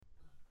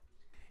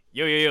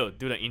Yo,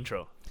 do the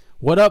intro.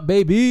 What up,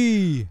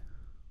 baby?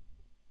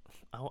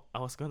 I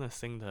was gonna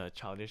sing the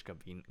Childish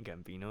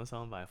Gambino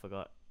song, but I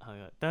forgot how it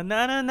goes. Na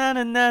na na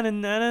na na na na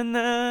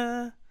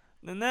na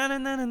na na na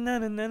na na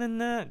na na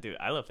na. Dude,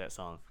 I love that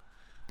song.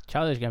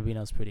 Childish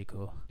Gambino's pretty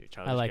cool. Dude,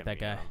 I like that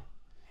guy.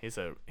 He's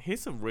a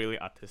really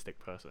artistic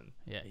person.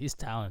 Yeah, he's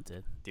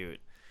talented. Dude,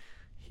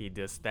 he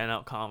does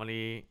stand-up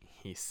comedy.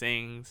 He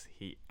sings.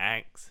 He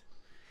acts.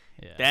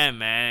 Yeah. Damn,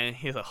 man,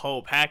 he's a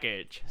whole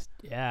package,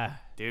 Yeah.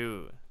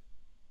 dude.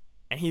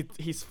 And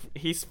he's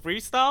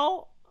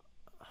freestyle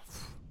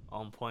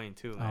on point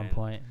too, man. On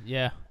point.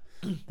 Yeah.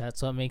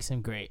 That's what makes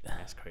him great.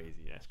 That's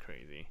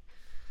crazy.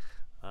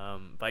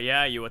 But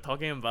yeah, you were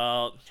talking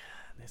about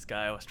this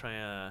guy was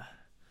trying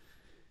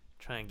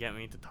to get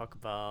me to talk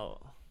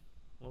about.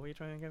 What were you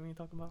trying to get me to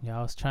talk about? Yeah,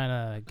 I was trying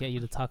to get you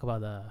to talk about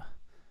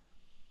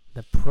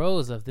the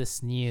pros of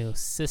this new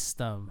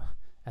system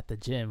at the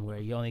gym where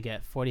you only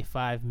get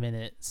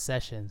 45-minute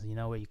sessions,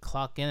 where you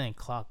clock in and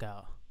clock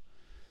out.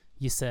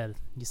 You said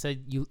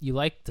you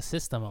like the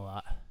system a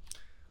lot.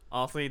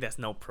 Honestly, there's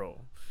no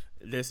pro.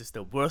 This is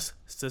the worst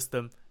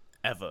system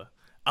ever.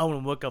 I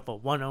want to work out for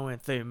 1 hour and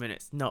 30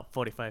 minutes, not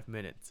 45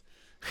 minutes.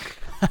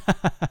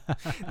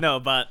 No,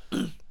 but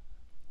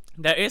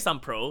there is some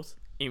pros.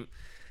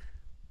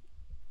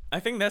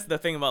 I think that's the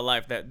thing about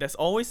life, that there's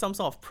always some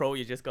sort of pro.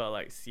 You just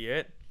gotta see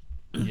it.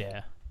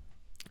 Yeah.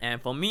 And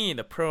for me,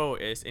 the pro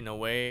is in a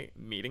way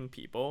meeting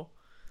people.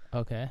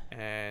 Okay.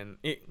 And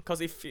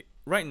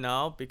right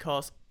now,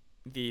 because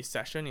the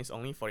session is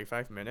only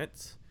 45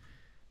 minutes,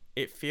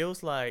 it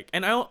feels like,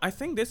 and I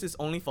think this is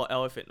only for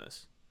LA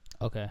Fitness.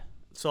 Okay.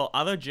 So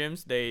other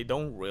gyms, they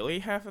don't really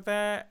have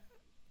that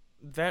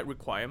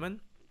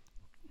requirement.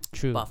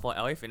 True. But for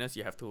LA Fitness,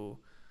 you have to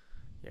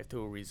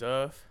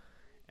reserve,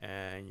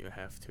 and you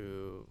have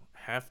to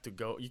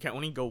go. You can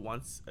only go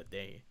once a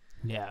day,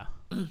 Yeah.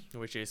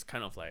 which is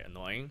kind of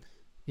annoying.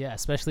 Yeah,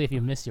 especially if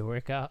you miss your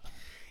workout.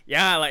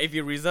 Yeah, if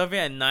you reserve it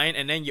at 9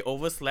 and then you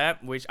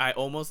overslept, which I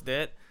almost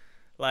did,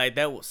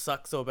 that would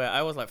suck so bad.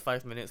 I was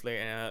 5 minutes late,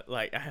 and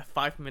I have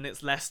 5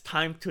 minutes less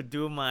time to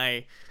do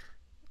my,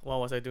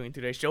 what was I doing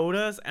today?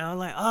 Shoulders, and I'm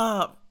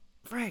like,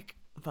 frick.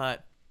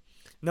 But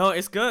no,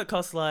 it's good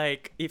because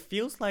it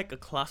feels like a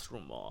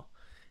classroom more.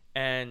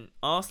 And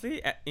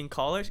honestly, in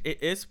college,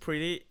 it is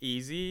pretty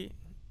easy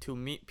to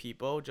meet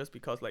people just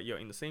because you're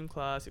in the same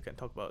class, you can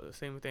talk about the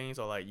same things,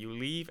 or you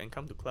leave and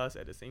come to class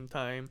at the same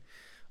time,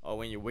 or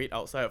when you wait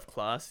outside of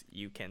class,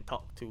 you can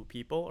talk to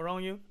people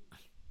around you.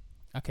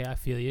 Okay, I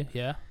feel you.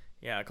 Yeah.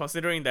 Yeah,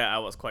 considering that I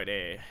was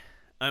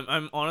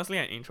I'm honestly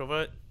an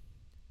introvert.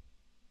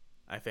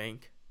 I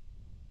think.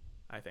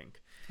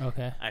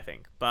 Okay.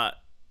 But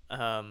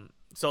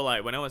so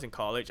when I was in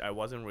college, I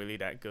wasn't really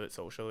that good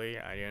socially.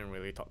 I didn't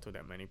really talk to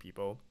that many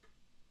people.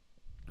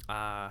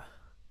 Yeah,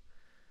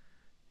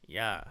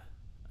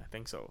 I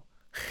think so.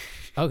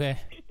 Okay.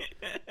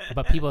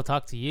 But people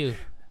talk to you.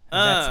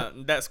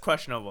 That's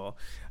questionable.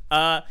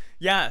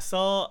 Yeah,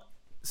 so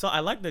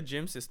I like the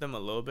gym system a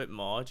little bit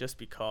more just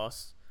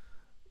because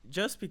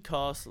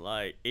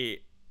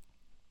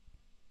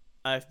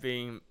I've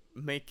been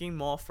making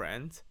more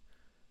friends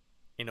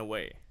in a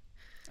way.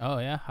 Oh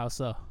yeah, how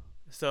so?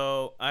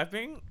 So I've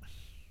been,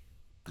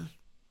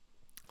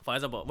 for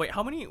example, wait,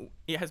 how many?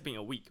 It has been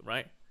a week,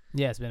 right?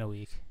 Yeah, it's been a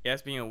week. Yeah,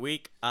 it's been a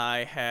week.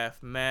 I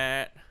have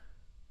met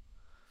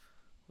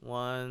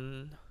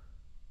 1,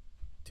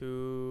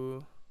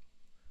 2,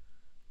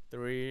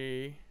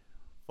 3,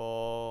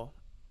 4,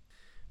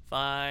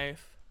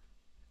 5,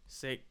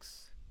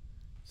 6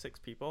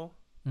 people.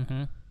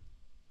 Mm-hmm.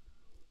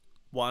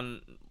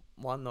 One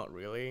not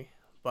really,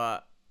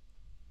 but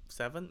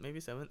 7, maybe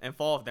 7, and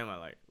 4 of them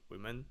are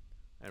women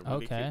and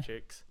really cute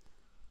chicks.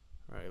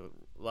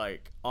 Right,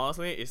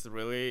 honestly, it's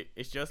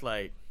just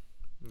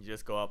you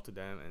just go up to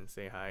them and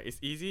say hi. It's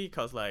easy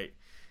because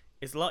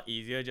it's a lot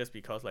easier just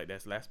because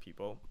there's less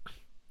people.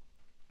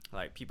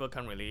 People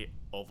can't really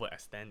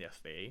overextend their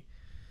stay,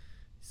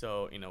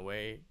 so in a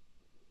way,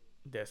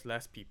 there's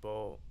less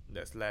people,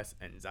 there's less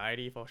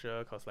anxiety for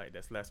sure, because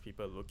there's less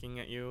people looking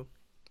at you,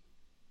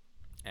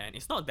 and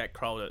it's not that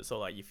crowded,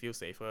 so you feel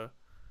safer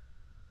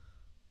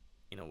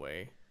in a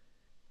way.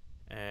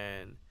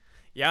 And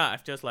yeah,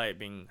 I've just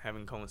been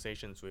having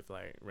conversations with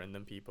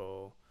random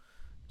people,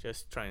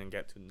 just trying to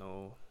get to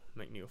know,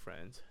 make new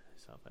friends,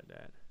 stuff like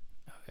that.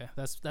 Okay,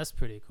 that's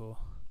pretty cool.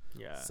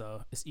 Yeah.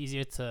 So it's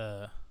easier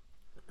to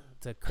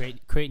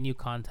create new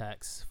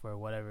contacts for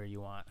whatever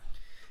you want.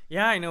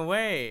 Yeah, in a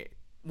way.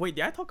 Wait,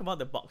 did I talk about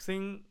the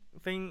boxing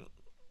thing?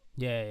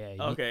 Yeah.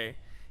 Okay.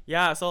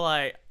 Yeah, so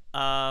I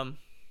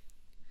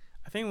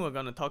think we're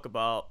gonna talk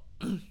about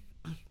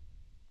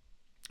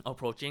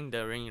approaching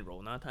during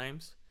Rona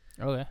times.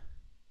 Okay.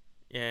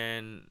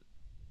 And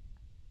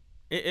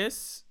it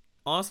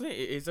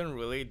isn't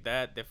really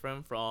that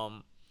different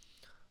from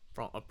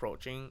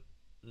approaching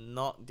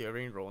not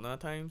during Rona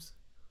times.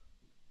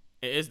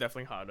 It is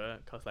definitely harder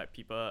because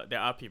there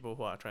are people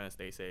who are trying to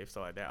stay safe,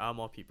 so there are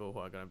more people who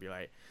are gonna be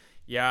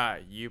yeah,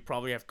 you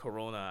probably have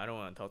corona. I don't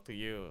want to talk to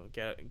you.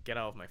 Get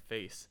out of my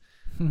face.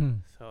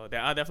 So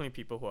there are definitely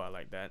people who are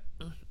like that.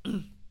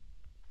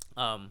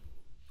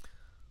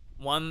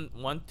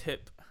 One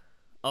tip.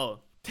 Oh,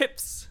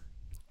 tips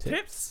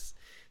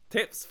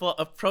for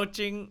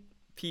approaching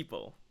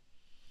people.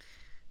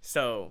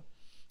 So,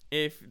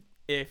 if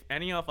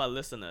any of our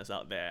listeners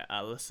out there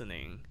are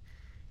listening,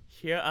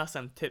 here are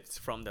some tips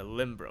from the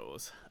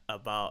Limbros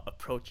about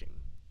approaching.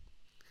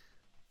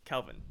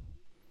 Calvin,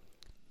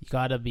 You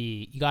gotta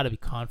be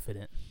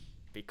confident.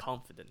 be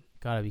confident.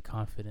 Gotta be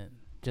confident.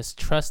 Just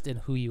trust in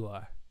who you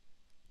are.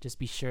 Just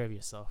be sure of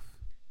yourself.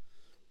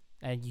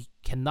 And you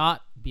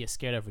cannot be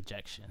scared of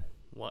rejection.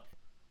 What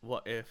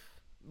if?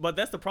 But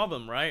that's the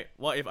problem, right?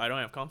 What if I don't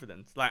have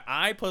confidence? Like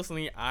I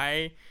personally,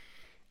 I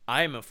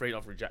am afraid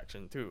of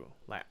rejection too.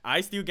 Like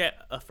I still get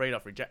afraid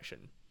of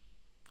rejection.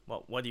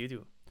 What do?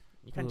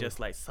 You can't just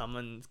like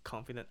summon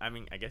confidence. I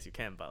mean, I guess you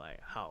can, but like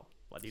how?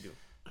 What do you do?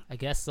 I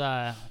guess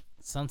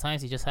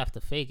sometimes you just have to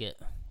fake it.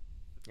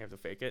 You have to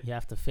fake it. You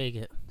have to fake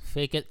it.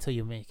 Fake it till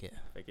you make it.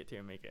 Fake it till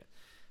you make it.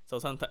 So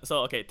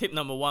okay, tip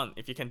number 1,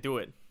 if you can do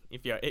it,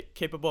 if you're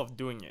capable of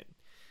doing it,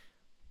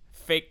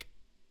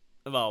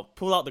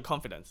 pull out the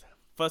confidence.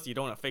 First, you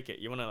don't want to fake it.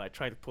 You want to like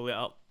try to pull it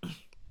out.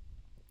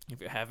 If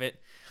you have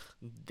it,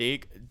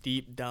 dig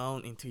deep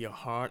down into your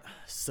heart,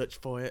 search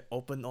for it,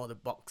 open all the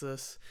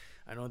boxes.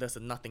 I know there's a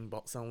nothing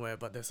box somewhere,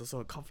 but there's also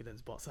a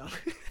confidence box somewhere.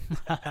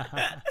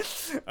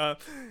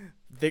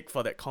 Dig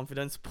for that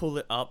confidence, pull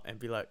it up, and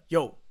be like,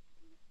 yo,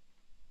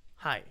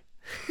 hi.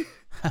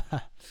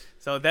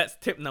 So that's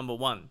tip number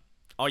 1.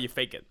 Or you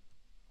fake it.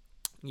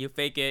 You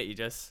fake it, you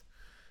just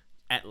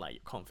act like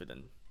you're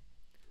confident.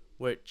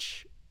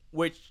 Which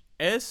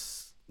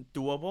is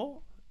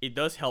doable. It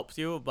does help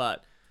you,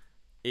 but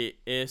it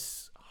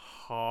is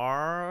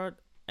hard.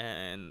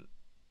 And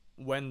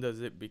when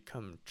does it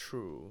become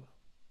true?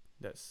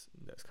 That's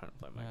kind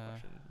of like my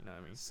question. You know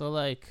what I mean? So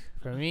like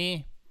for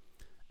me,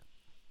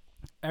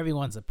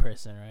 everyone's a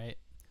person, right?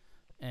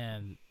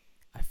 And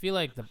I feel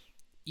like the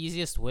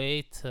easiest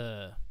way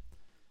to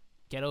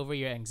get over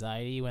your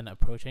anxiety when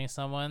approaching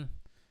someone,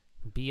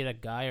 be it a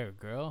guy or a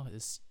girl,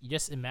 is you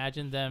just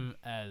imagine them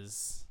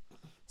as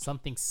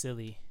something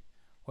silly,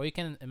 or you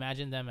can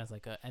imagine them as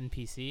like a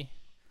NPC,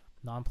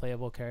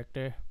 non-playable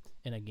character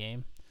in a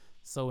game.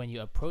 So when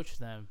you approach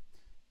them,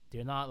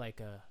 they're not like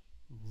a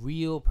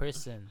real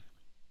person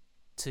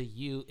to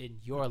you in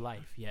your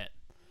life yet.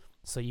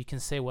 So you can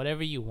say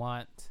whatever you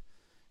want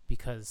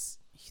because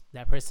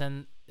that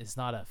person is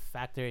not a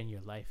factor in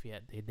your life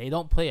yet. They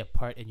don't play a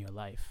part in your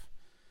life.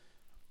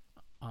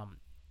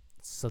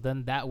 So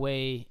then that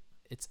way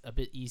it's a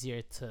bit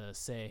easier to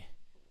say,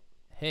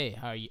 hey,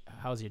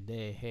 how's your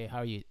day? Hey, how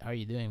are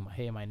you doing?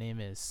 Hey, my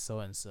name is so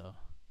and so.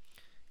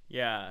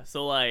 Yeah,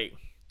 so like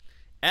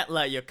act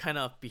like you're kind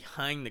of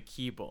behind the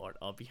keyboard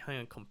or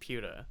behind a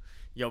computer.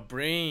 Your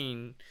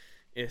brain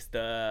is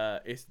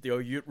the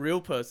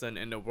real person,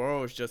 and the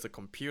world is just a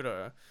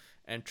computer,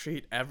 and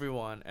treat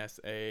everyone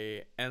as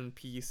a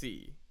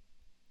NPC.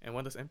 And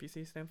what does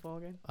NPC stand for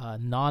again?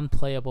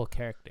 Non-playable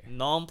character.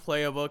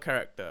 Non-playable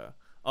character,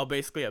 or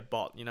basically a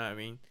bot. You know what I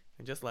mean?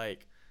 And just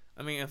like,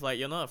 I mean, if like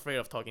you're not afraid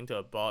of talking to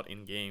a bot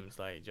in games,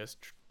 like just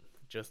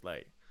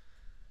like,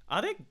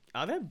 are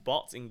there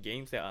bots in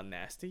games that are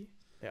nasty?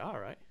 They are,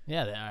 right?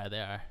 Yeah, they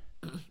are.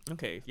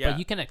 Okay, yeah. But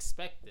you can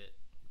expect it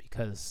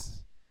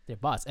because they're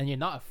bots, and you're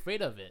not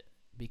afraid of it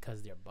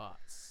because they're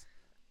bots.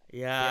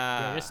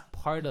 Yeah. They're just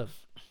part of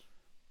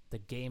the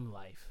game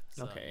life.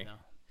 So, Okay. You know.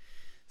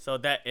 So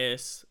that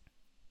is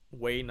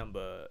way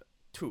number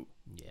 2.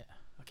 Yeah.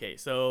 Okay,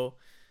 so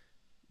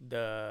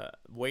the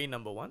way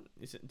number 1,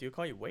 do you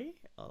call it way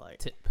or like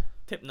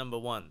tip number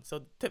 1?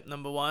 So tip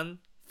number 1,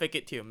 fake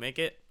it till you make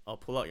it, or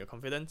pull out your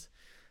confidence.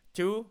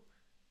 2,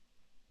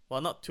 well,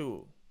 not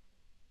 2.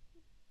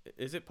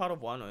 Is it part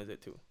of 1 or is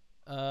it 2?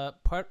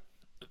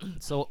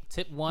 So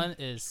tip 1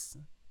 is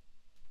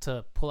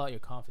to pull out your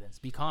confidence.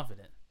 Be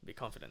confident. Be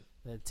confident.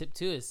 The tip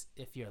 2 is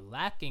if you're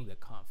lacking the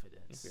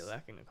confidence.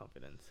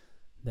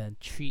 Then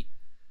treat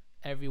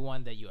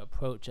everyone that you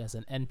approach as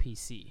an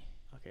NPC.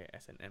 Okay,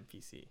 as an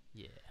NPC.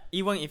 Yeah.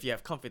 Even if you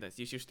have confidence,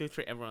 you should still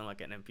treat everyone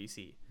like an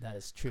NPC. That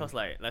is true. Because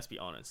like, let's be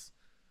honest,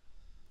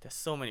 there's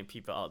so many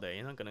people out there.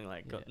 You're not gonna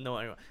like know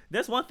anyone.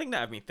 There's one thing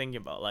that I've been thinking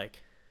about,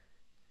 like,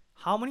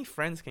 how many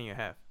friends can you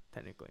have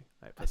technically,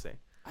 like per se?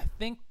 I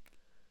think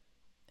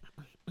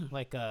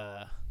like you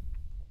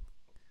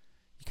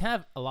can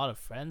have a lot of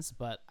friends,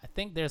 but I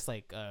think there's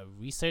like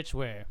research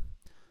where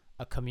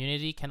a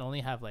community can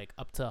only have like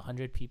up to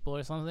 100 people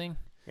or something.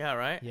 Yeah,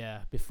 right? Yeah,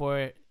 before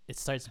it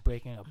starts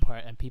breaking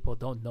apart and people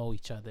don't know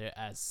each other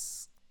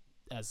as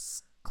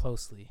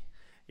closely.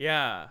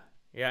 Yeah,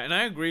 and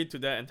I agree to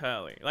that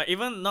entirely. Like,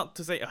 even not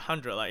to say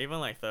 100, like even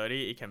like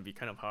 30, it can be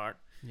kind of hard.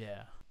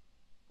 Yeah.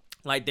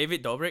 Like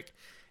David Dobrik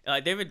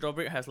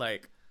has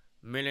like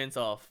millions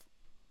of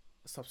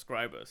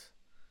subscribers,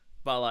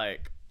 but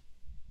like,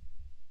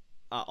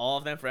 are all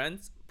of them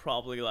friends?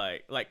 Probably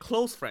like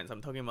close friends.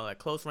 I'm talking about like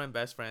close friend,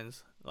 best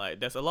friends. Like,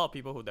 there's a lot of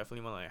people who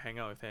definitely want to like hang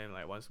out with him,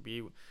 like wants to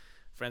be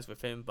friends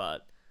with him.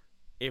 But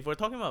if we're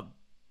talking about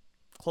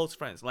close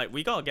friends, like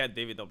we gotta get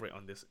David Dobrik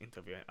on this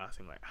interview and ask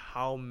him like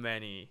how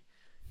many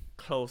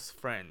close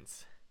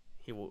friends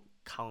he will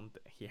count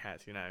he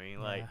has. You know what I mean?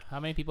 Yeah. Like How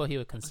many people he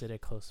would consider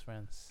close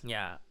friends?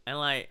 yeah, and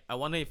like I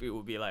wonder if it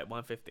would be like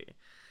 150.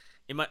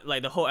 It might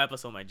like the whole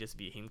episode might just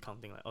be him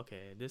counting like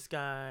okay this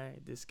guy,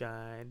 this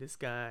guy, this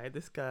guy,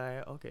 this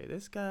guy, okay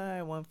this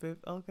guy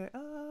 150, okay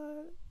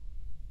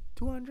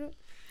 200.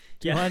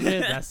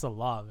 200? That's a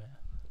lot, man.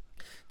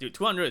 Dude,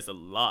 200 is a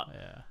lot.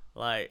 Yeah.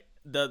 Like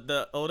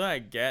the older I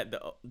get,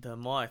 the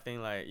more I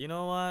think like you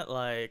know what,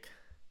 like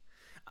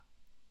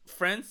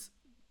friends,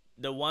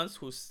 the ones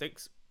who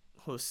sticks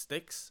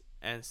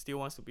and still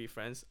wants to be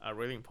friends are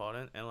really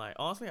important. And like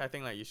honestly, I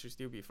think like you should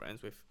still be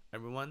friends with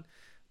everyone,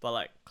 but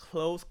like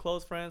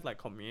close friends, like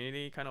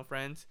community kind of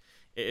friends,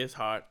 it is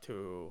hard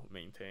to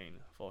maintain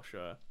for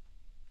sure.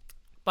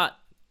 But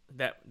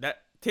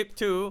that tip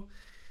 2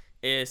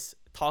 is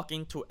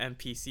talking to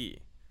NPC.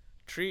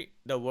 Treat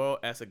the world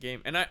as a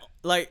game. And I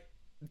like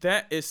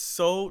that is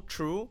so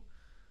true,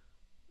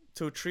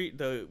 to treat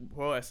the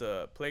world as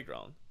a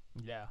playground.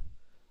 Yeah.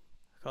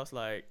 Cause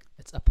like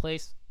It's a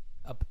place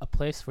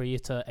for you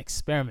to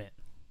experiment,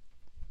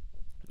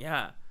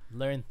 yeah.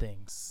 learn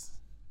things.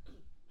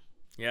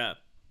 Yeah.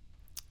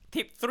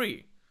 Tip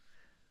 3.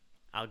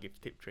 I'll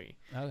give tip 3.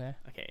 Okay.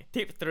 Okay.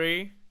 Tip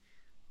 3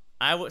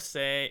 I would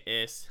say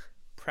is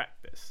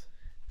practice.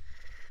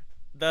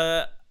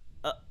 The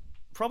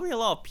probably a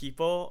lot of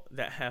people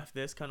that have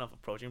this kind of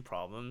approaching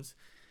problems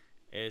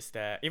is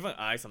that even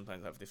I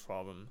sometimes have this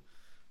problem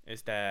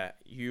is that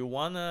you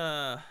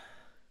wanna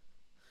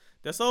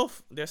they're so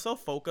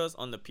focused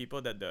on the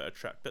people that they're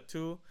attracted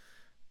to,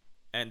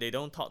 and they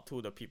don't talk to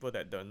the people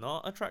that they're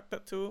not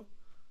attracted to,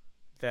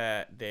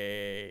 that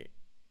they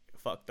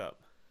fucked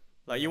up.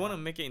 Like you want to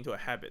make it into a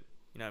habit,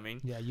 you know what I mean?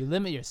 Yeah, you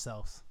limit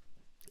yourself.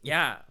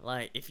 Yeah,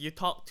 like if you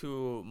talk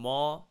to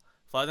more,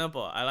 for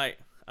example, I like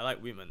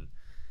women,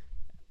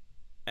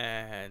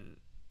 and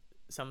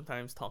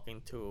sometimes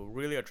talking to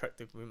really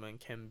attractive women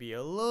can be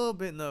a little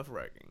bit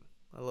nerve-wracking,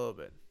 a little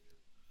bit.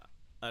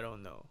 I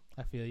don't know.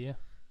 I feel you.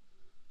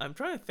 I'm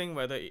trying to think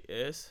whether it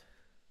is,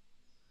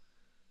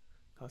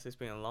 because it's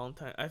been a long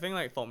time. I think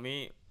like for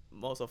me,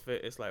 most of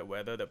it is like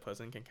whether the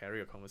person can carry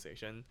a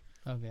conversation.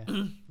 Okay.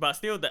 But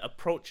still, the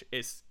approach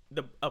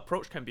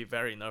can be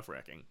very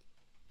nerve-wracking.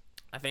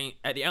 I think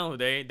at the end of the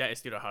day, that is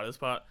still the hardest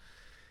part,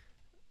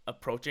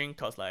 approaching,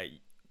 because like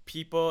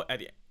people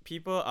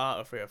are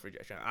afraid of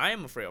rejection. I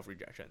am afraid of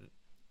rejection.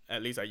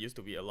 At least I used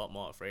to be a lot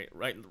more afraid.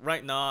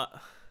 Right now,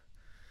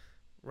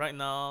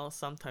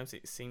 sometimes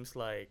it seems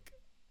like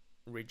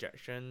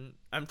rejection.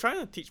 I'm trying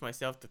to teach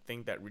myself to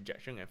think that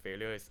rejection and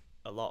failure is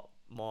a lot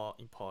more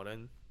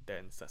important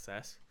than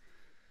success.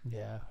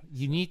 Yeah.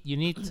 You need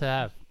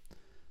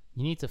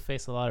to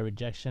face a lot of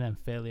rejection and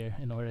failure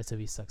in order to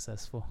be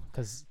successful,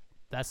 because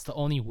that's the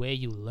only way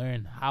you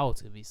learn how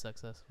to be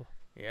successful.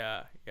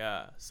 Yeah.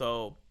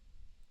 So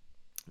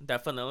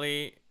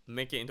definitely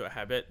make it into a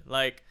habit.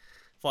 Like,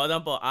 for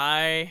example,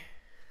 I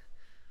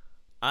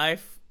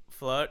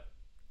flirt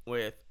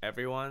with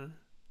everyone.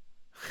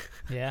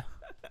 Yeah.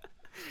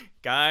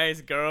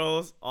 Guys,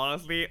 girls,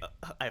 honestly,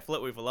 I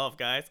flirt with a lot of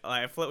guys.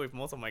 I flirt with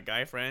most of my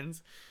guy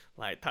friends,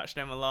 like touch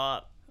them a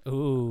lot.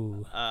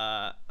 Ooh.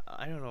 I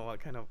don't know what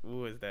kind of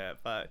ooh is that,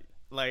 but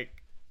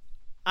like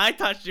I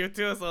touched you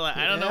too, so like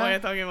I don't know what you're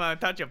talking about. I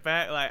touch your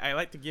back. Like I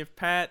like to give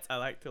pats. I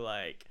like to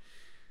like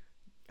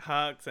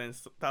hugs and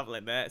stuff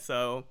like that.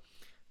 So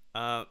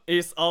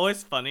it's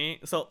always funny.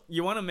 So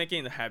you want to make it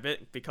into a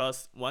habit,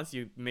 because once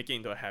you make it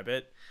into a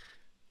habit,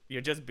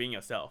 you're just being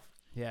yourself.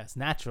 Yeah, it's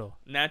natural.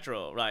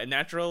 Right?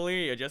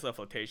 Naturally, you're just a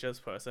flirtatious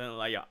person.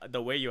 Like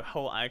the way you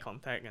hold eye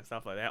contact and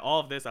stuff like that. All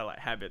of this are like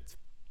habits.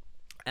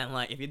 And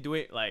like if you do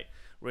it like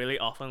really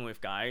often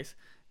with guys,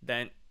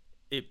 then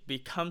it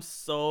becomes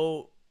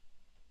so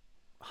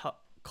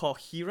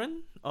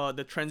coherent, or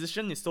the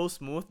transition is so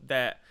smooth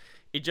that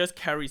it just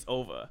carries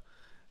over.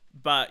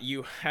 But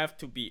you have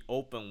to be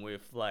open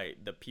with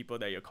like the people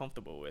that you're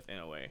comfortable with in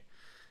a way.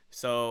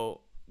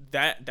 So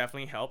that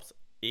definitely helps.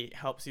 It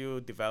helps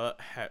you develop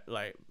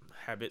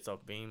habits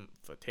of being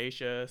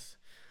flirtatious,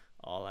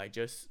 or like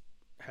just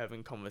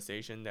having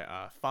conversations that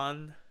are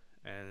fun,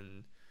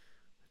 and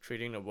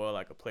treating the world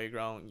like a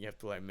playground. You have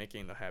to like make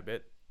it a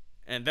habit,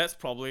 and that's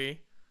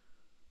probably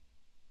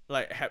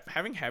like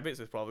having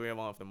habits is probably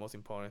one of the most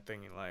important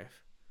thing in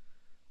life,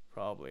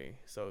 probably.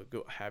 So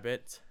good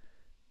habits.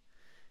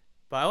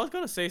 But I was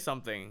gonna say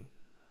something.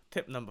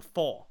 Tip number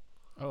 4.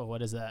 Oh,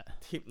 what is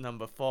that? Tip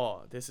number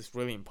 4. This is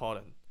really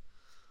important.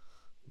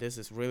 This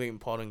is really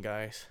important,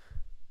 guys.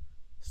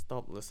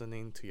 Stop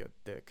listening to your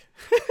dick.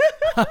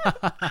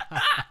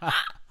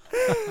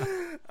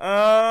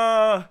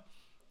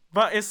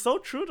 But it's so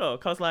true though,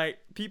 cause like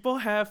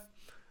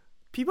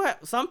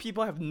some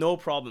people have no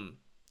problem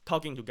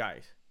talking to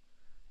guys,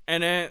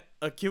 and then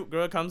a cute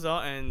girl comes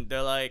out and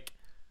they're like,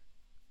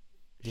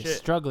 You're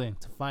struggling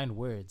to find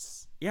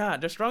words. Yeah,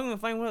 they're struggling to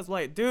find words.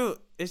 Like, dude,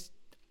 it's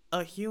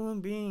a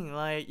human being.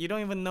 Like, you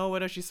don't even know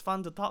whether she's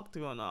fun to talk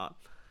to or not.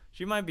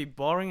 She might be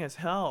boring as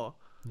hell.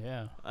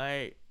 Yeah.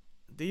 Like,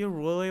 do you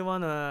really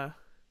wanna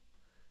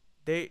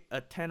date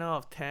a 10 out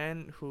of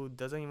 10 who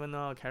doesn't even know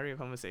how to carry a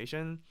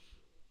conversation?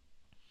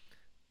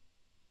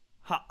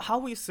 How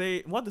we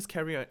say, what does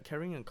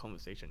carrying a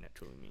conversation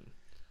actually mean?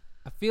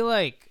 I feel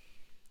like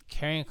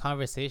carrying a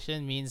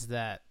conversation means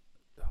that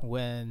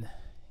when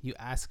you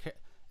ask her,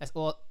 as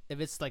well, if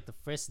it's like the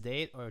first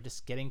date or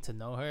just getting to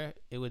know her,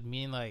 it would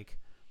mean like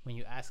when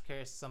you ask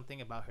her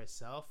something about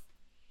herself,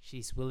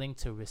 she's willing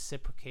to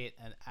reciprocate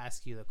and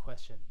ask you the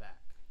question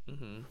back.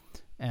 Mm-hmm.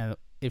 And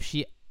if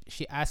she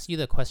asks you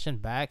the question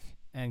back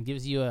and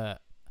gives you a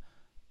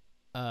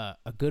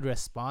good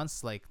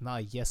response, like not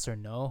a yes or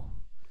no,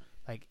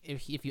 like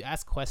if you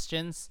ask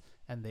questions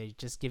and they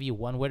just give you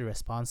one word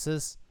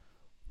responses,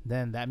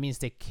 then that means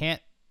they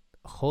can't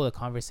hold a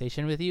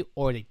conversation with you,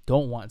 or they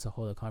don't want to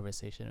hold a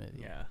conversation with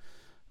you. Yeah.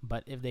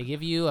 But if they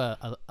give you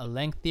a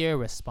lengthier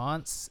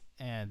response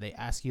and they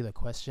ask you the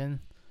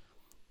question,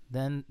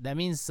 then that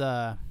means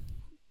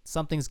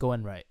something's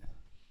going right.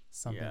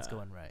 Something's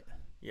going right.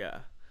 Yeah.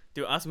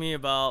 Dude, ask me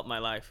about my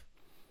life.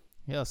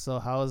 Yeah. So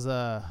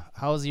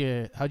how'd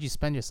you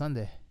spend your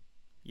Sunday?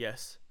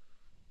 Yes.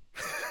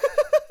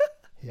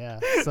 Yeah.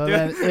 So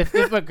then if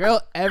a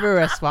girl ever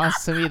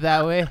responds to me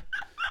that way,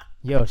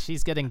 yo,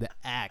 she's getting the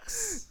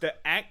axe. The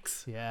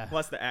axe? Yeah.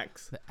 What's the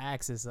axe? The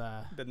axe is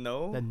the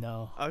no? the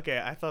no.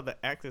 Okay, I thought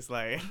the axe is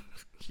like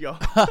yo you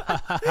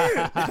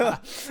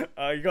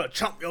gotta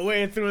chomp your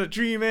way through the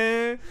tree,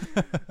 man.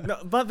 No,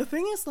 but the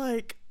thing is,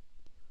 like,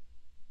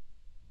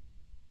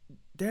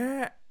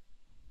 their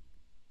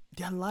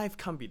life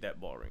can't be that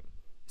boring.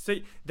 So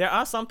there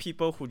are some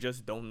people who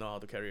just don't know how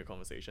to carry a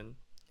conversation,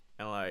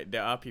 and like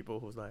there are people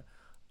who's like,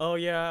 oh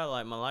yeah,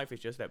 like my life is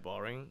just that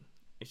boring.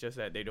 It's just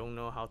that they don't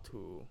know how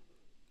to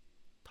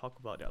talk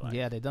about their life.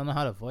 Yeah, they don't know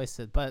how to voice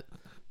it. But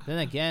then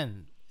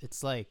again,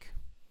 it's like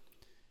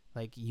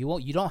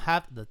you don't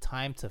have the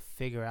time to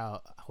figure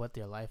out what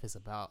their life is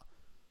about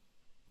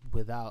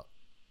without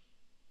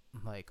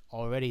like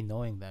already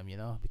knowing them, you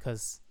know?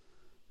 Because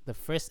the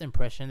first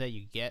impression that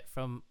you get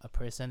from a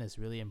person is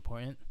really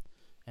important,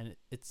 and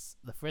it's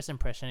the first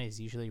impression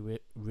is usually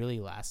really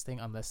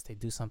lasting unless they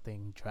do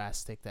something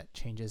drastic that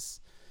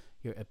changes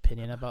your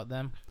opinion about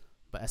them.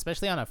 But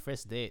especially on a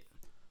first date,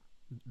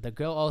 the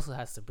girl also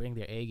has to bring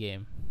their A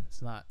game.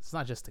 It's not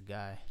just the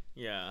guy.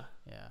 Yeah.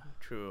 Yeah.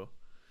 True.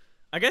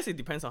 I guess it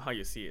depends on how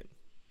you see it.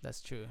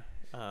 That's true.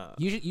 Uh,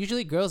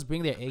 Usually girls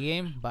bring their A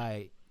game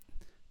by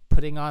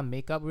putting on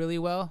makeup really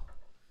well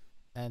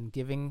and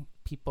giving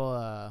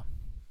people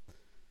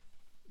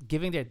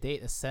giving their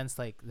date a sense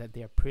like that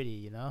they're pretty,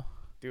 you know?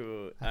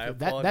 Dude, I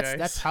apologize.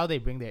 That's how they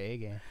bring their A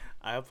game.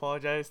 I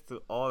apologize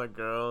to all the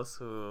girls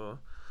who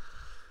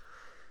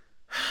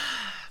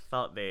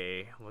thought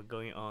they were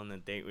going on a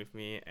date with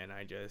me, and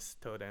I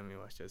just told them it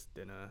was just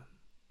dinner,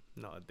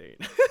 not a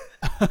date.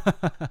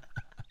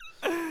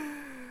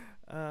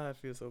 I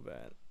feel so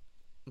bad.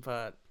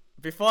 But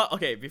before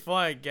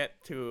I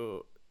get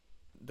to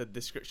the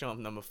description of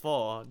number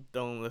 4,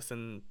 don't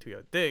listen to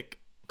your dick,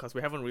 because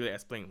we haven't really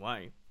explained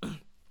why.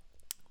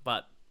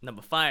 But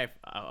number 5,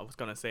 I was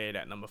gonna say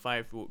that number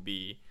 5 would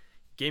be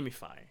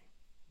gamify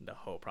the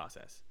whole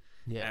process.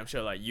 Yeah. And I'm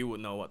sure like you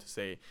would know what to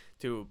say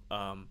too.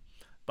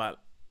 But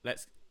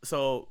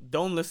so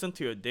don't listen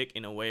to your dick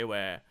in a way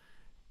where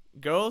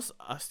girls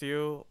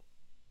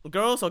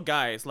or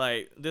guys,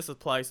 like this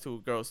applies to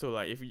girls too.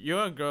 Like if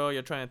you're a girl,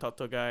 you're trying to talk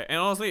to a guy, and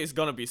honestly it's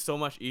gonna be so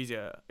much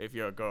easier if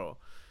you're a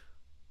girl,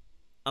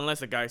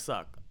 unless the guys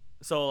suck.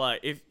 So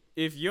like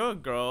if you're a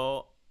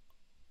girl,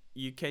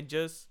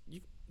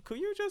 could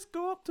you just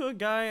go up to a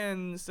guy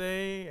and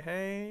say,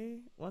 hey,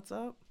 what's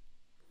up?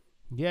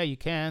 Yeah, you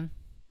can.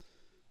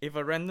 If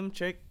a random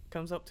chick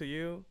comes up to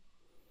you.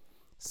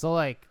 So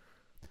like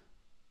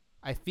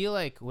I feel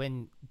like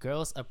when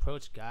girls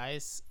approach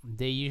guys,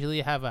 they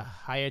usually have a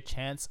higher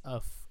chance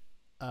of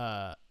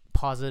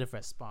positive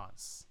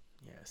response.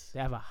 Yes. They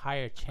have a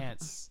higher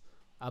chance,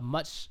 a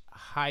much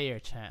higher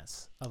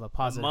chance of a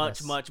positive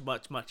much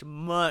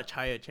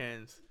higher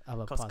chance of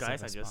a because positive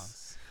guys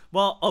response.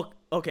 are just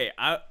okay.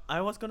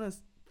 I was gonna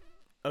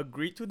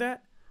agree to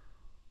that,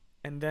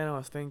 and then I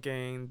was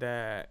thinking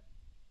that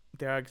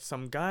there are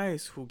some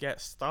guys who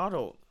get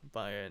startled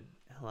by it,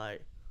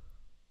 like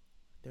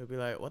they'll be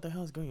like, what the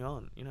hell is going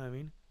on, you know what I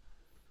mean?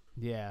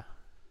 Yeah.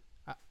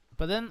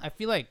 But then I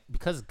feel like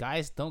because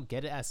guys don't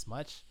get it as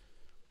much,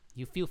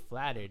 you feel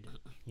flattered,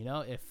 you know?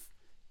 If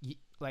you,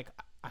 like,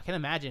 I can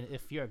imagine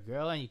if you're a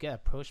girl and you get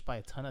approached by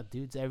a ton of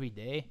dudes every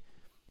day,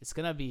 it's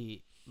gonna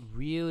be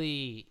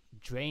really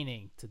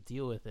draining to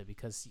deal with it,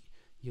 because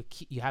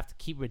you have to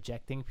keep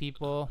rejecting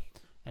people.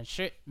 And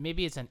sure,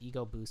 maybe it's an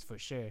ego boost for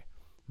sure,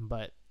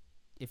 but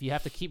if you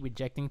have to keep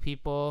rejecting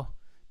people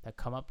that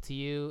come up to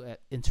you,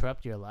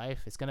 interrupt your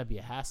life, it's gonna be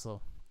a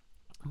hassle.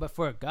 But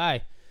for a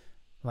guy,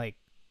 like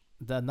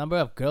the number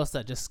of girls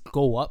that just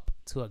go up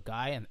to a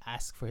guy and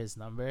ask for his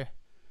number,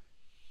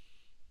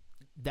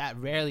 that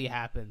rarely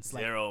happens.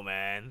 Zero, like,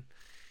 man.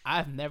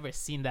 I've never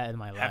seen that in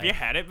my life. Have you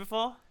had it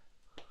before?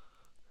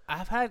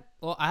 I've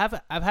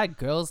had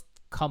girls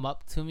come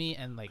up to me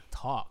and like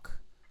talk,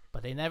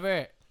 but they're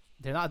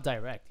not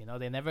direct, you know.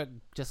 They never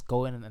just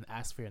go in and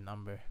ask for your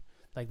number.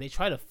 Like they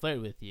try to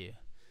flirt with you,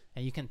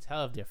 and you can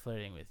tell if they're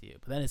flirting with you.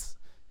 But then it's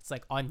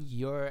like on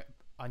your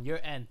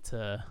end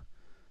to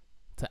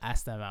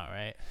ask them out,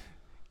 right?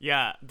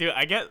 Yeah, dude.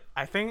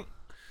 I think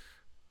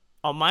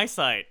on my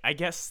side, I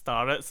get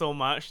started so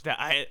much that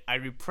I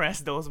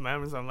repress those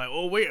memories. I'm like,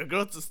 oh wait, a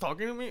girl's just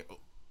talking to me.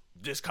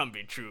 This can't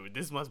be true.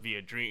 This must be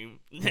a dream.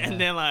 Yeah. And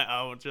then like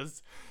I will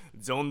just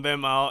zone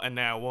them out, and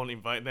then I won't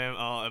invite them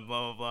out, and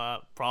blah blah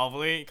blah.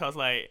 Probably because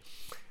like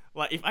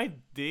if I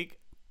dig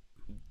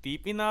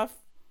deep enough,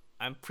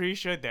 I'm pretty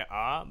sure there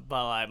are.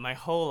 But like my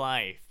whole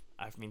life,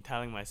 I've been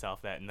telling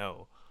myself that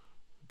no,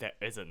 there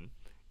isn't.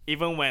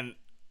 Even when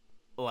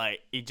like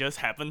it just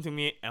happened to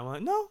me, I'm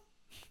like, no,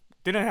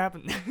 didn't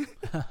happen.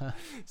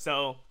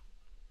 So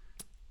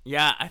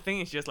yeah, I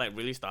think it's just like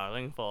really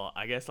startling for,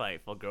 I guess,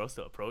 like for girls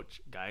to approach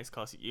guys,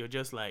 cause you're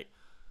just like,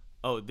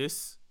 oh,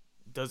 this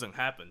doesn't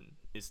happen.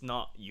 It's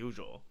not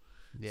usual.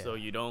 Yeah. So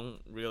you don't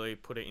really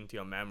put it into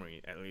your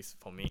memory, at least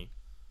for me.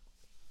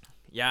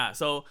 Yeah,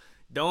 so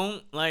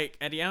don't, like,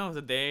 at the end of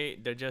the day,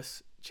 they're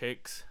just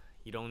chicks.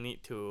 You don't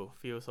need to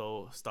feel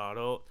so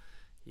startled.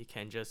 You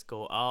can just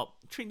go out,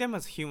 treat them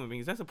as human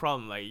beings. That's the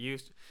problem. Like,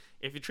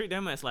 if you treat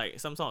them as like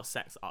some sort of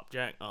sex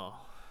object or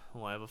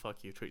whatever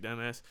fuck you treat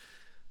them as,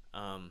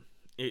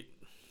 it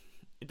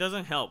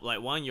doesn't help.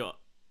 Like, one, you're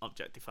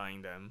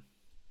objectifying them,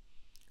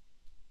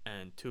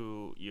 and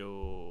two,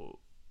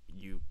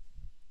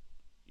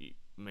 it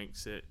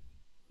makes it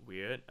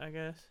weird, I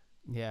guess.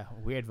 Yeah,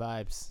 weird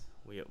vibes.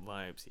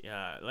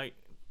 Yeah, like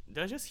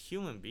they're just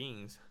human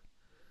beings.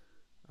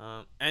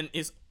 And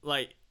it's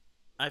like,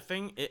 I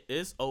think it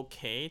is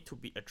okay to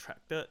be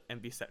attracted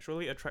and be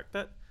sexually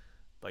attracted,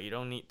 but you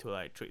don't need to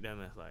like treat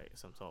them as like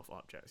some sort of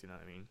objects, you know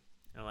what I mean?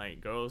 And like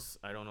girls,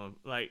 I don't know,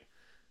 like,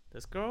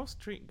 does girls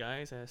treat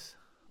guys as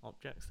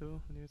objects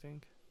too? What do you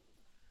think?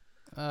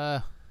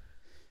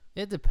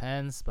 It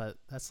depends, but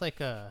that's like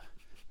a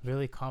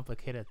really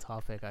complicated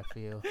topic, I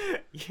feel.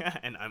 Yeah,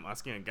 and I'm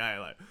asking a guy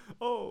like,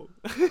 oh.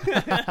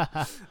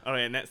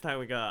 Alright, next time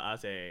we gotta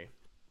ask a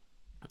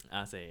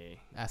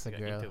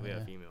girl, interview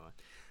a female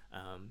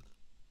one.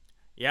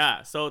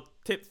 Yeah, so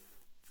tip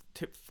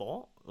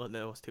 4? Well,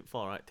 that was tip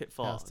 4, right? Tip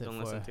 4, don't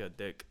listen to your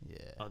dick.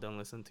 Yeah. Or don't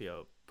listen to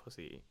your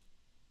pussy.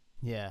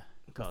 Yeah.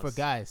 For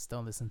guys,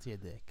 don't listen to your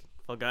dick.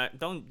 For guys,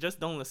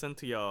 don't listen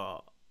to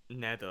your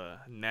nether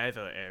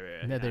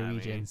area. Nether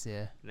regions,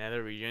 yeah.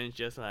 Nether regions,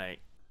 just like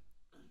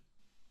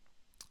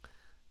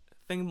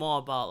think more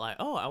about like,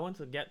 oh, I want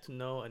to get to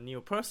know a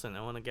new person.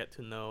 I want to get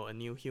to know a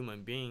new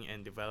human being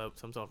and develop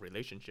some sort of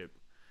relationship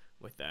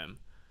with them.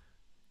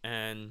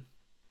 And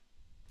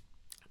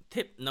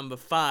tip number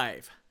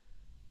 5,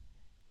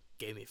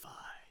 gamify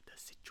the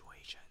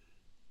situation.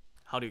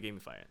 How do you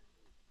gamify it?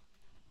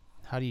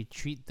 How do you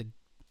treat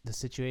the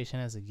situation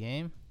as a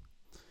game?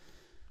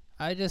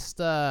 I just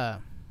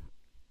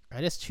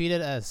treat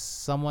it as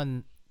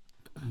someone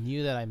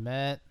new that I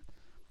met,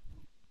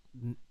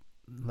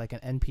 like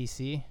an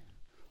NPC,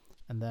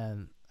 and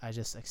then I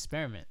just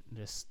experiment,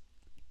 just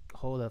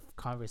hold a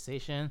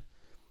conversation.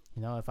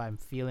 You know, if I'm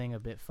feeling a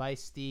bit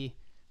feisty,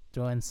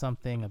 throw in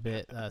something a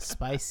bit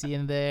spicy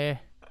in there,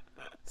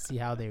 see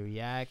how they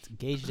react,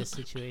 gauge the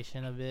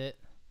situation a bit,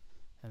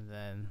 and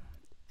then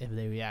if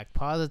they react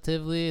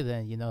positively,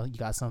 then you know you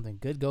got something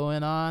good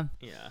going on.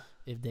 Yeah.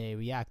 If they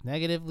react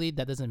negatively,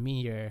 that doesn't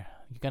mean you're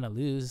gonna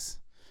lose.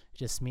 It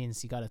just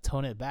means you gotta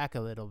tone it back a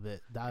little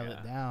bit, dial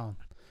it down,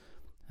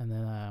 and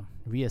then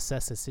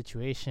reassess the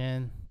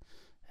situation,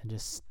 and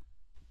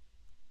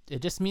it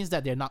just means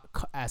that they're not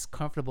as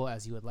comfortable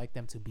as you would like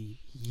them to be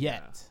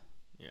yet.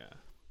 Yeah.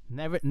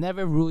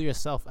 Never rule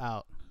yourself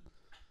out.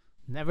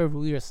 Never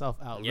rule yourself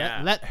out.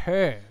 Yeah. Let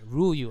her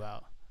rule you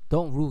out.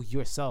 Don't rule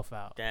yourself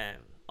out.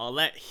 Damn. Or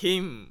let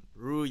him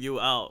rule you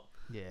out.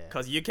 Yeah.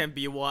 Because you can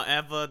be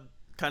whatever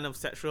kind of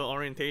sexual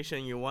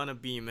orientation you want to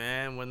be,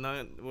 man.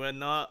 We're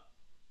not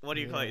what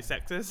do you call it,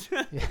 sexist?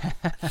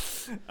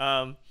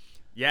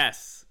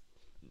 Yes.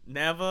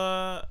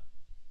 Never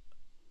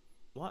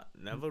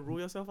rule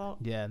yourself out?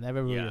 Yeah,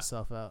 never rule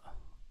yourself out.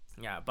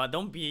 Yeah, but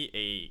don't be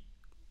a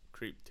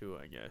creep too,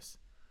 I guess.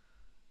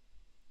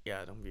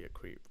 Yeah, don't be a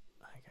creep,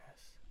 I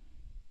guess.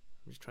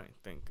 I'm just trying to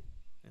think.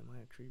 Am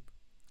I a creep?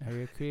 Are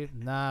you a creep?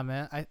 Nah,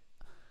 man. It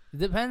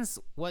depends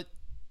what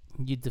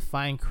you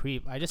define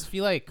creep. I just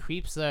feel like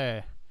creeps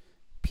are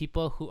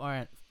people who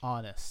aren't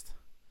honest.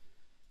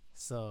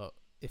 So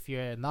if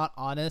you're not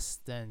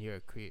honest, then you're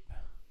a creep.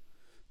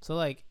 So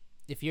like,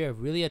 if you're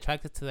really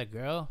attracted to the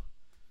girl,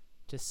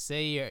 just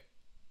say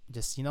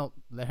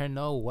let her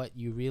know what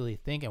you really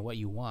think and what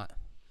you want.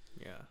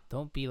 Yeah.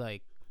 Don't be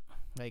like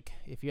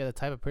if you're the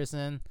type of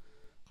person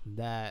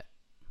that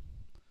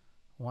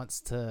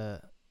wants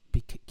to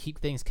keep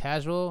things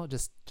casual,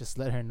 just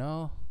let her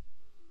know.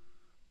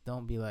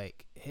 Don't be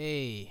like,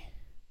 hey,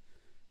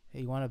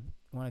 you want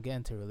to get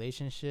into a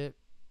relationship?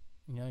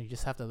 You know, you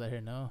just have to let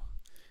her know.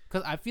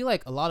 Because I feel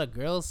like a lot of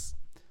girls,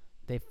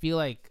 they feel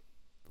like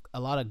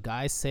a lot of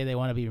guys say they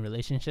want to be in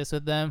relationships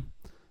with them,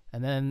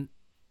 and then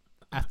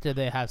after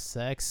they have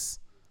sex,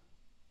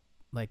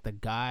 like the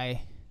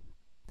guy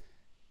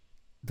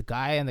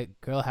and the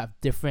girl have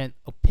different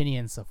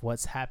opinions of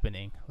what's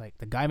happening. Like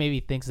the guy maybe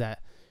thinks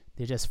that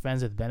they're just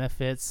friends with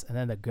benefits, and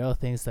then the girl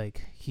thinks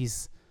like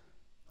he's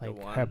like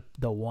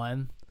the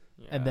one.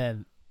 Yeah. And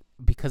then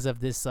because of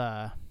this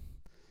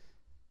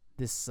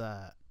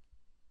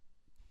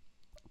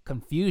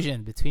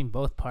confusion between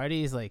both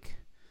parties, like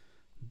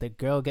the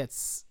girl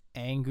gets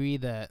angry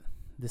that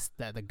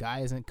the guy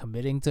isn't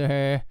committing to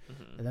her,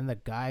 and then the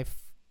guy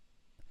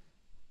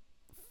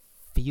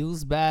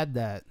feels bad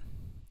that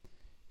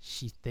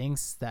she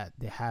thinks that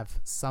they have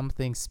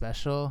something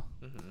special,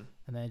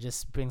 and then it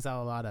just brings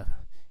out a lot of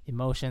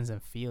emotions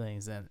and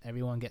feelings, and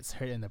everyone gets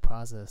hurt in the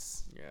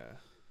process. Yeah.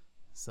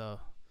 So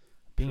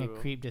being a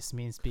creep just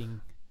means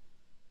being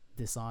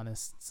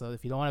dishonest. So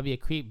if you don't want to be a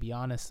creep, be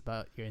honest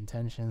about your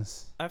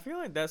intentions. I feel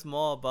like that's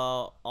more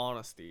about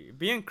honesty.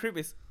 Being a creep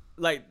is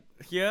like,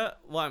 here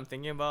what I'm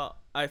thinking about,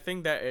 I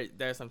think that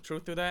there's some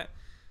truth to that.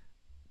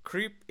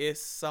 Creep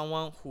is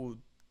someone who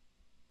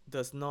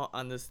does not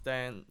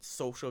understand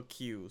social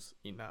cues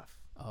enough.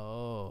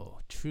 Oh,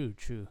 true.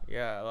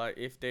 Yeah, like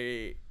if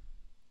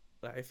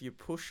you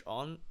push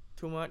on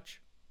too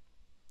much,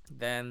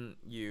 then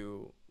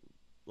you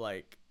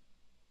like,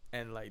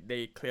 and like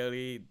they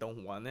clearly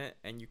don't want it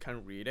and you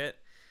can't read it.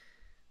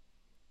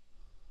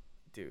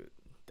 Dude,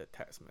 the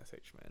text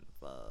message, man.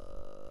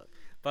 Fuck.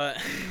 But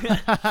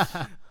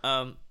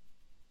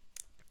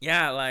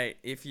yeah, like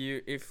if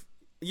you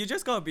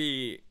just gotta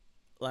be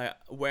like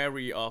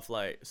wary of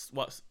like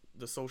what's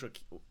the social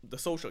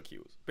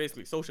cues,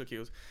 basically social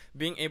cues,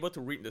 being able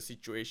to read the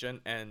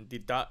situation and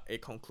deduct a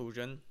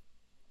conclusion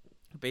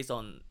based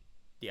on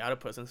the other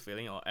person's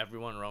feeling or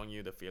everyone around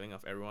you, the feeling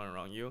of everyone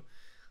around you,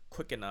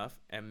 quick enough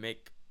and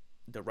make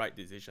the right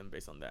decision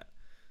based on that.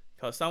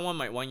 Because someone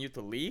might want you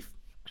to leave,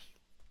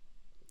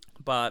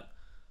 but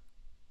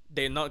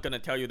they're not gonna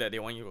tell you that they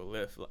want you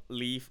to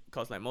leave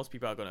because like most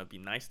people are gonna be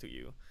nice to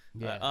you.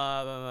 Yeah.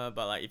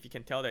 But like if you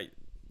can tell that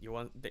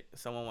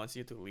someone wants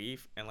you to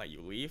leave and like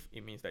you leave,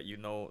 it means that you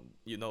know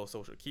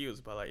social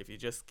cues. But like if you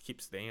just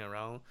keep staying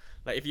around,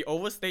 like if you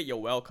overstate your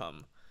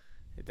welcome,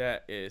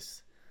 that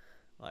is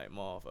like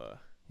more of a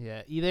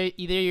either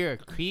you're a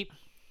creep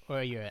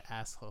or you're an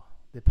asshole.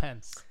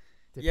 Depends.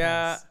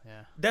 Yeah.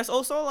 There's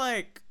also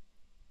like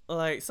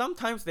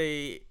sometimes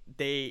they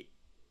it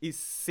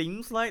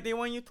seems like they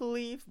want you to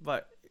leave,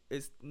 but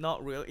it's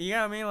not really. You know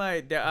what I mean?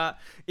 Like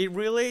it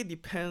really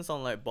depends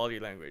on like body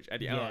language at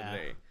the end of the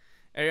day.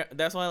 And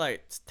that's why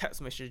like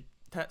text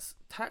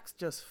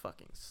just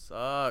fucking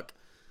suck.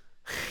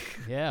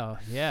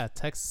 yeah.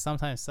 Text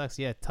sometimes sucks.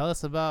 Yeah, tell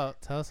us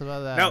about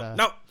that.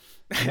 No.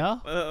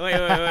 No.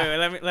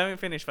 wait. Let me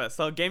finish first.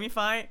 So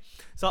gamify.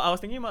 So I was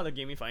thinking about the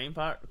gamifying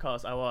part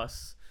because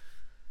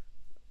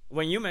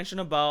when you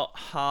mentioned about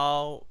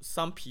how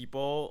some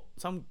people,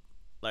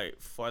 like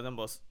for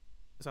example,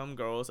 some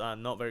girls are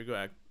not very good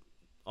at,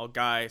 or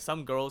guys,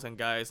 some girls and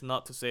guys,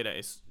 not to say that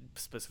it's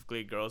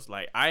specifically girls.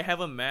 Like I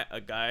haven't met a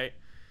guy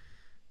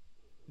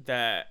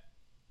that.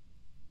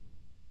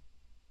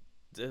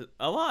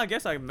 Well, I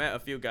guess I met a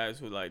few guys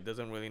who like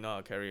doesn't really know how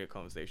to carry a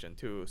conversation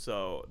too.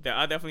 So there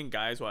are definitely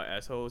guys who are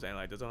assholes and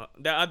like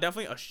there are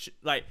definitely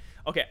like,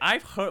 okay,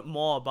 I've heard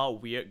more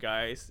about weird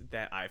guys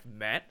than I've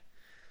met.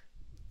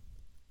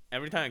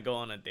 Every time I go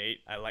on a date,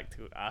 I like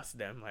to ask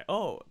them like,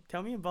 oh,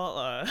 tell me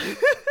about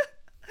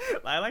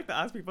I like to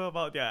ask people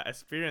about their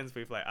experience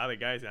with like other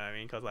guys. You know what I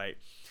mean? Because like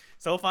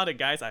so far the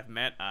guys I've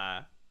met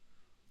are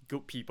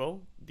good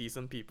people,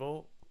 decent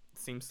people.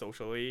 Seems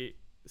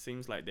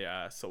like they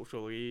are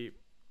socially,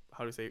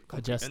 how to say,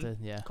 adjusted,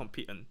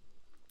 competent.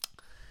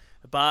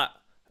 But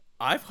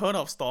I've heard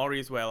of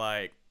stories where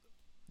like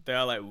there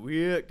are like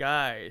weird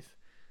guys.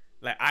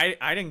 Like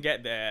I didn't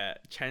get the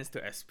chance to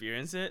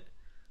experience it,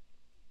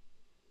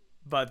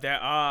 but there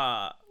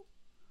are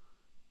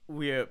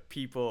weird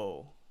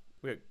people.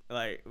 There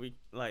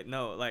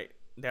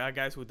are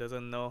guys who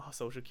doesn't know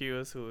social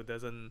cues, who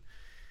doesn't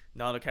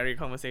know how to carry a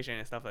conversation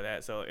and stuff like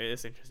that. So it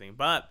is interesting,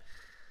 but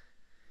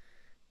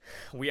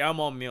we are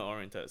more male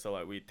oriented, so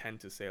like we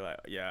tend to say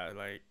like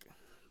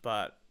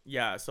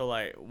so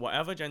like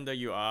whatever gender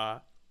you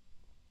are,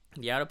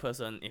 the other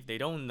person, if they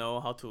don't know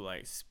how to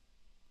like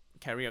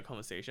carry a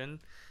conversation,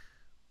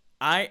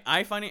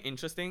 I find it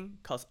interesting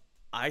because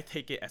I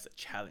take it as a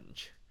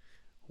challenge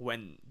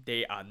when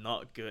they are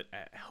not good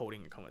at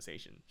holding a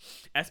conversation,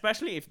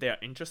 especially if they are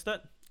interested.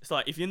 So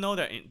like if you know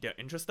they're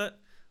interested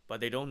but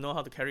they don't know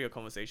how to carry a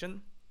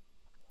conversation,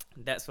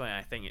 that's when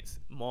I think it's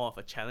more of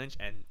a challenge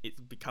and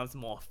it becomes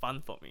more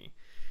fun for me.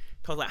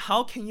 Because like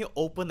how can you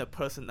open a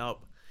person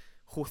up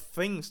who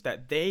thinks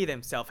that they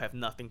themselves have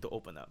nothing to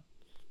open up?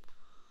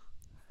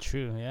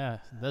 True, yeah.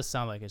 It does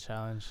sound like a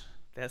challenge.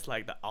 That's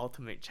like the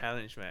ultimate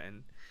challenge,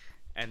 man.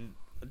 And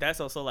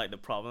that's also like the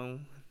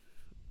problem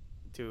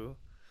too.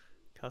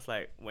 Because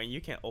like when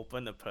you can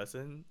open a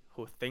person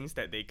who thinks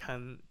that they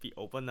can't be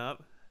open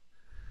up,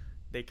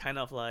 they kind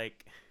of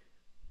like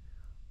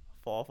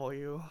fall for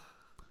you.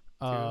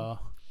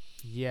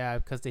 Yeah,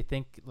 because they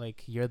think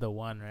like you're the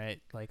one,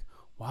 right? Like,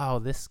 wow,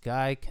 this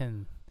guy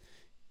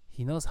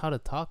he knows how to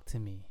talk to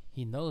me.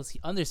 He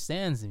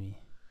understands me.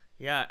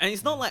 Yeah, and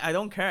it's not like I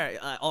don't care.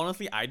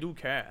 Honestly, I do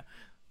care,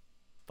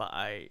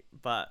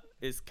 but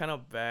it's kind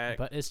of bad.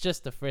 But it's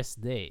just the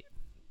first date.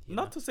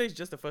 Not to say it's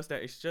just the first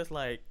date. It's just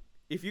like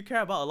if you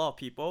care about a lot of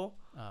people,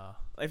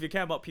 if you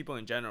care about people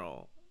in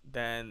general,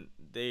 then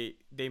they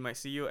might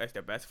see you as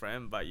their best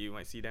friend, but you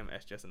might see them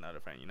as just another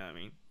friend. You know what I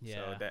mean? Yeah.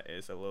 So that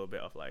is a little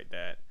bit of like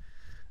that.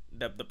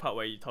 The part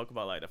where you talk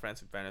about like the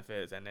friends with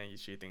benefits, and then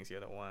she thinks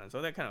you're the one.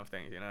 So that kind of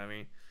thing. You know what I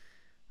mean?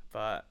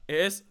 But it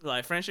is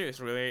like friendship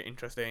is really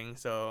interesting.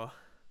 So,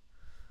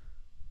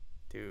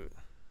 dude,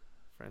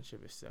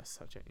 friendship is just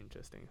such an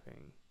interesting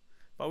thing.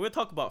 But we'll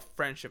talk about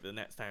friendship the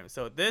next time.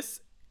 So this,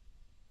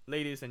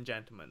 ladies and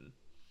gentlemen,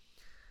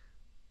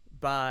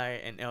 bi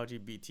and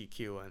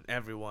LGBTQ and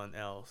everyone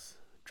else,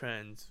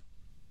 trans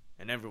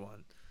and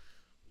everyone,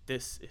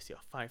 this is your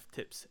 5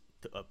 tips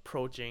to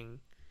approaching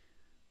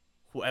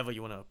whoever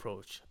you want to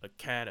approach. A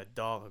cat, a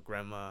dog, a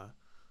grandma,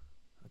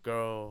 a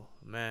girl,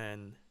 a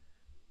man,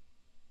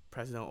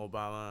 President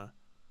Obama,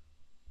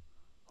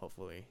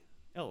 hopefully.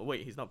 Oh,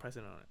 wait, he's not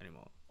president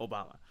anymore.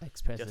 Obama.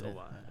 Ex-president. Just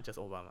Obama. Just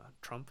Obama.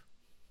 Trump.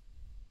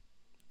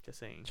 Just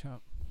saying.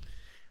 Trump.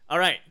 All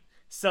right.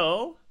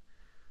 So,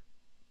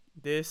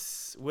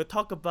 we'll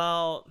talk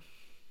about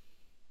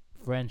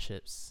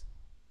friendships.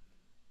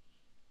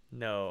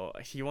 No,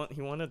 he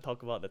wanted to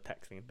talk about the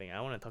texting thing.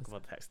 I want to talk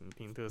about the texting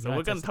thing too. So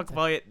we're going to talk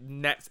about it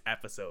next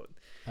episode.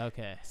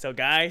 Okay. So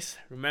guys,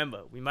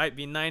 remember, we might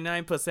be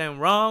 99%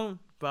 wrong,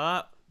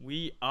 but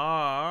we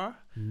are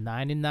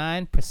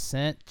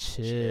 99%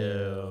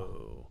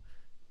 chill.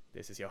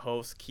 This is your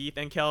host, Keith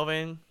and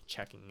Kelvin,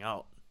 checking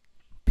out.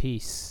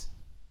 Peace.